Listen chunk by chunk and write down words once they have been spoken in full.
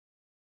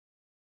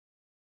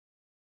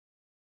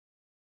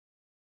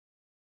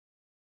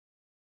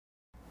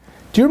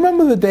Do you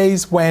remember the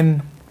days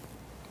when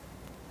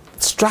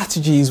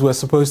strategies were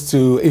supposed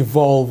to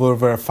evolve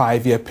over a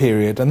 5-year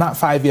period, and that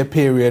 5-year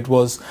period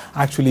was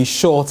actually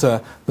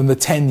shorter than the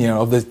tenure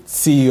of the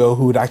CEO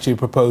who had actually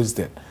proposed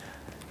it?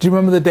 Do you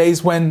remember the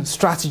days when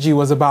strategy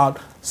was about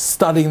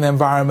studying the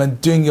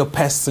environment, doing your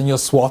pests and your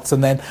SWOTs,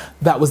 and then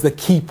that was the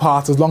key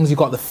part? As long as you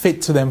got the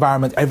fit to the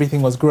environment,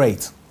 everything was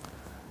great.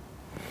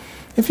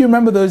 If you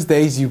remember those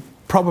days, you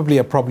probably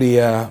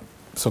are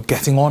sort of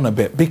getting on a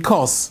bit,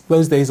 because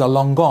those days are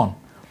long gone.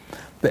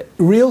 The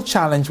real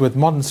challenge with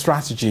modern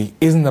strategy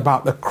isn't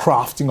about the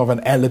crafting of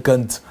an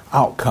elegant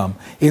outcome,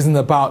 isn't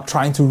about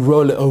trying to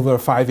roll it over a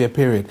 5-year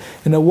period.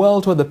 In a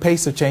world where the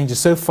pace of change is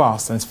so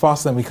fast, and it's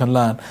faster than we can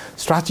learn,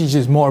 strategy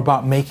is more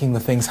about making the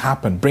things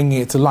happen,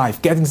 bringing it to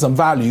life, getting some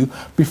value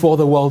before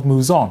the world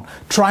moves on.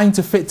 Trying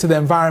to fit to the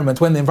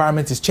environment when the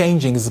environment is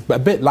changing is a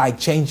bit like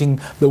changing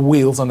the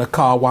wheels on a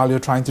car while you're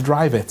trying to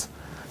drive it.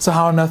 So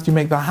how on earth do you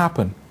make that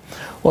happen?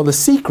 Well, the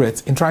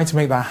secret in trying to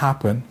make that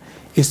happen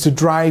is to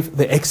drive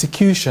the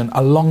execution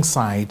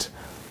alongside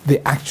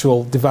the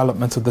actual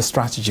development of the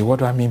strategy. What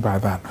do I mean by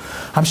that?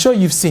 I'm sure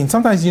you've seen,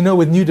 sometimes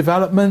with new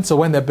developments, or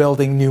when they're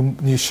building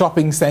new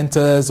shopping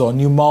centers or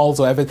new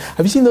malls or whatever,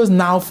 have you seen those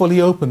now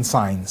fully open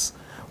signs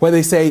where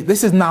they say,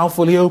 this is now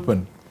fully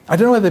open? I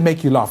don't know whether they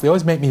make you laugh. They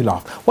always make me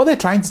laugh. What they're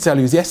trying to tell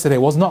you is yesterday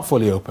was not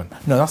fully open.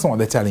 No, that's not what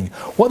they're telling you.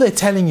 What they're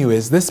telling you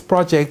is this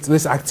project,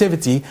 this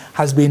activity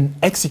has been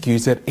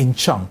executed in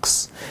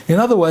chunks. In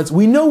other words,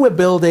 we know we're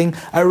building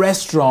a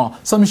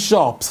restaurant, some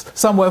shops,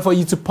 somewhere for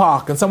you to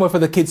park and somewhere for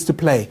the kids to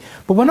play.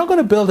 But we're not going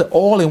to build it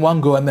all in one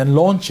go and then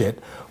launch it.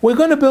 We're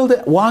going to build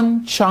it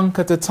one chunk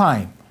at a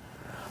time.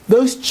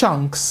 Those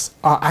chunks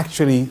are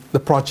actually the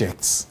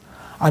projects.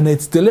 And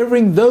it's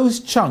delivering those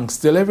chunks,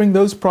 delivering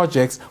those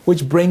projects,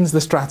 which brings the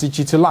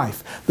strategy to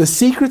life. The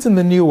secret in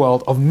the new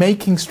world of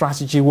making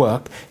strategy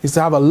work is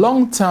to have a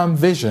long-term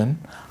vision,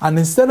 and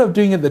instead of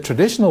doing it the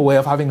traditional way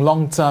of having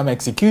long-term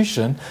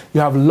execution,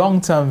 you have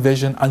long-term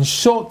vision and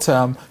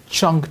short-term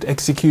chunked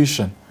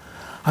execution.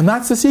 And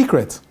that's the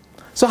secret.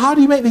 So how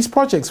do you make these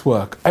projects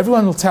work?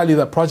 Everyone will tell you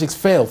that projects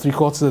fail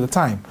 3/4 of the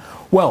time.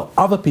 Well,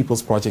 other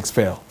people's projects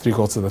fail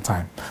 3/4 of the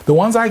time. The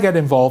ones I get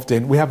involved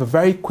in, we have a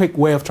very quick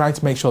way of trying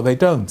to make sure they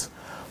don't.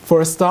 For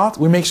a start,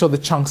 we make sure the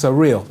chunks are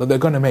real, that they're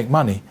going to make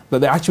money,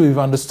 that they actually have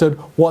understood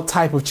what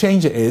type of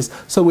change it is,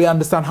 so we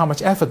understand how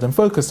much effort and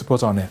focus to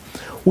put on it.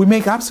 We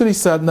make absolutely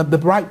certain that the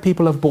right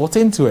people have bought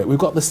into it. We've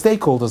got the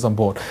stakeholders on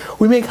board.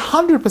 We make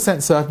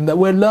 100% certain that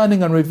we're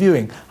learning and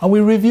reviewing, and we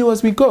review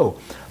as we go.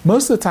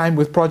 Most of the time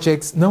with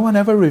projects, no one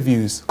ever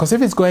reviews, because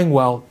if it's going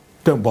well,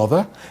 don't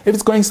bother. If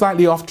it's going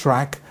slightly off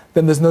track,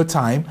 then there's no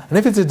time. And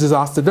if it's a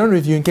disaster, don't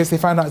review in case they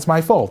find out it's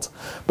my fault.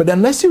 But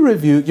unless you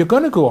review, you're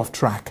going to go off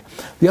track.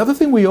 The other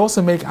thing we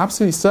also make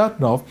absolutely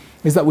certain of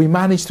is that we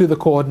manage through the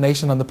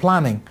coordination and the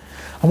planning.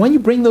 And when you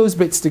bring those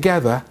bits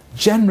together,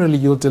 generally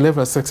you'll deliver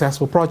a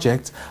successful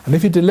project. And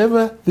if you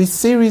deliver this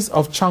series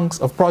of chunks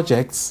of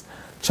projects,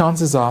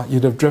 chances are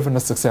you'd have driven a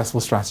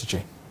successful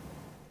strategy.